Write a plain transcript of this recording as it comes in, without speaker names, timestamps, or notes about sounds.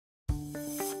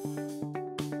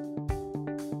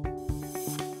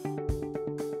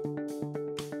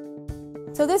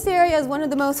So this area is one of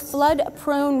the most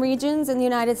flood-prone regions in the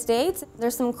United States.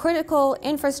 There's some critical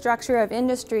infrastructure of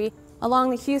industry along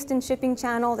the Houston shipping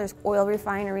channel. There's oil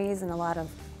refineries and a lot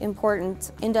of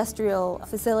important industrial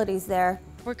facilities there.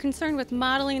 We're concerned with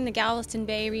modeling the Galveston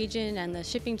Bay region and the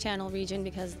shipping channel region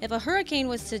because if a hurricane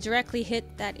was to directly hit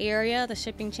that area, the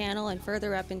shipping channel, and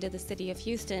further up into the city of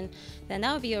Houston, then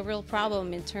that would be a real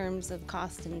problem in terms of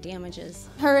cost and damages.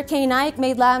 Hurricane Ike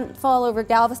made landfall over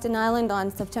Galveston Island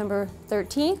on September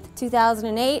 13th,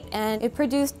 2008, and it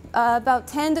produced about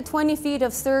 10 to 20 feet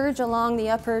of surge along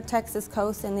the upper Texas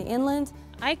coast and the inland.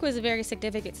 Ike was a very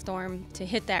significant storm to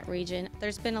hit that region.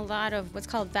 There's been a lot of what's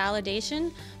called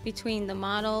validation between the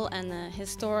model and the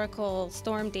historical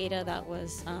storm data that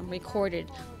was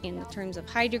recorded in terms of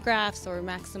hydrographs or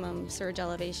maximum surge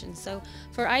elevation. So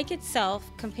for Ike itself,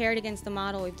 compared against the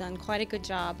model, we've done quite a good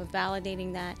job of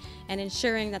validating that and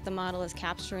ensuring that the model is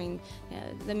capturing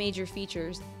the major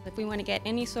features. If we want to get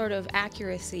any sort of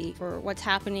accuracy for what's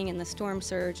happening in the storm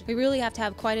surge, we really have to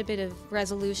have quite a bit of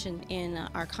resolution in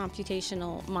our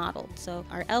computational model. So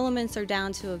our elements are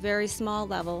down to a very small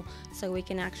level so we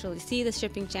can actually see the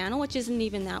shipping channel, which isn't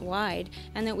even that wide,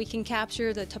 and that we can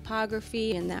capture the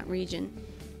topography in that region.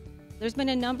 There's been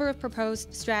a number of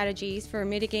proposed strategies for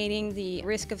mitigating the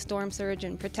risk of storm surge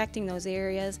and protecting those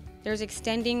areas. There's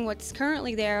extending what's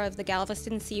currently there of the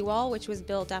Galveston seawall, which was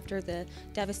built after the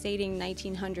devastating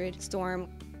 1900 storm.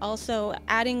 Also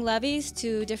adding levees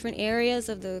to different areas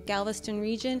of the Galveston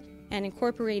region and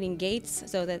incorporating gates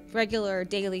so that regular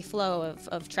daily flow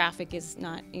of traffic is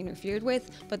not interfered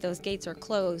with, but those gates are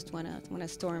closed when a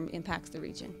storm impacts the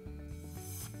region.